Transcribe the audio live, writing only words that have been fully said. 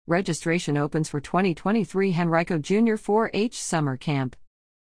Registration opens for 2023 Henrico Jr. 4-H Summer Camp.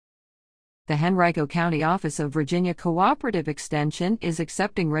 The Henrico County Office of Virginia Cooperative Extension is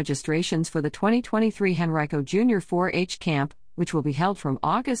accepting registrations for the 2023 Henrico Jr. 4-H Camp, which will be held from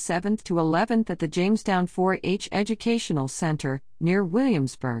August 7th to 11th at the Jamestown 4-H Educational Center, near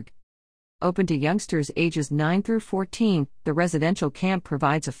Williamsburg. Open to youngsters ages 9 through 14, the residential camp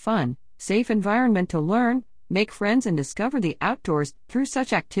provides a fun, safe environment to learn, make friends and discover the outdoors through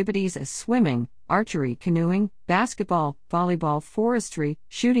such activities as swimming, archery, canoeing, basketball, volleyball, forestry,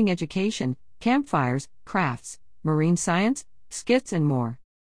 shooting education, campfires, crafts, marine science, skits and more.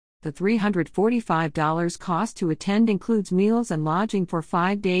 The $345 cost to attend includes meals and lodging for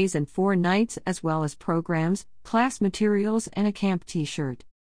 5 days and 4 nights, as well as programs, class materials, and a camp t-shirt.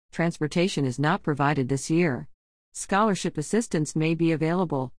 Transportation is not provided this year. Scholarship assistance may be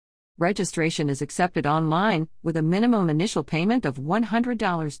available. Registration is accepted online, with a minimum initial payment of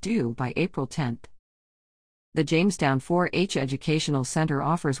 $100 due by April 10th. The Jamestown 4-H Educational Center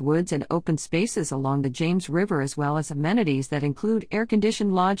offers woods and open spaces along the James River, as well as amenities that include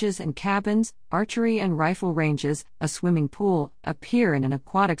air-conditioned lodges and cabins, archery and rifle ranges, a swimming pool, a pier, and an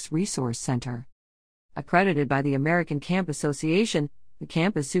aquatics resource center. Accredited by the American Camp Association, the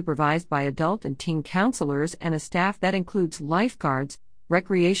camp is supervised by adult and teen counselors and a staff that includes lifeguards,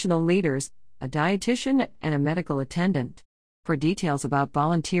 recreational leaders, a dietitian, and a medical attendant. For details about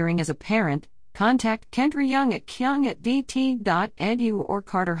volunteering as a parent, contact Kendra Young at kyung@vt.edu or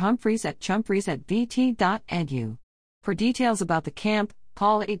Carter Humphreys at chumphreys@vt.edu. For details about the camp,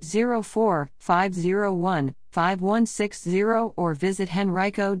 call 804-501-5160 or visit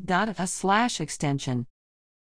henrico.a/extension.